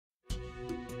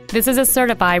This is a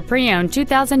certified pre-owned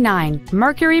 2009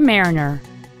 Mercury Mariner.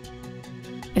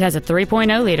 It has a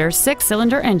 3.0-liter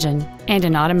 6-cylinder engine and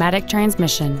an automatic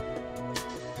transmission.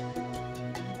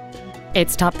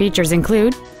 Its top features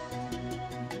include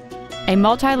a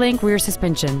multi-link rear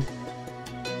suspension,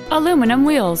 aluminum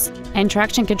wheels, and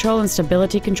traction control and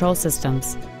stability control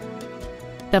systems.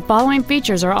 The following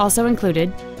features are also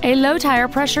included: a low tire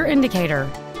pressure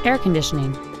indicator, air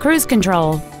conditioning, cruise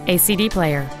control, a CD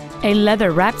player, a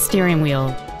leather-wrapped steering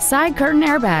wheel, side curtain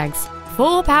airbags,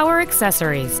 full power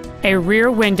accessories, a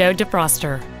rear window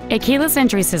defroster, a keyless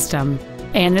entry system,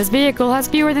 and this vehicle has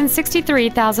fewer than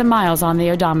 63,000 miles on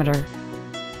the odometer.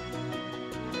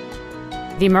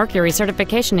 The Mercury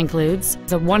certification includes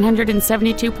a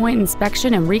 172-point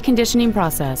inspection and reconditioning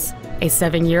process, a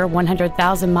 7-year,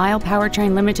 100,000-mile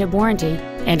powertrain limited warranty,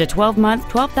 and a 12-month,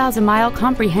 12,000-mile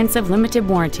comprehensive limited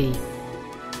warranty.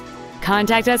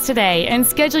 Contact us today and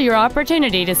schedule your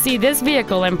opportunity to see this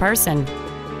vehicle in person.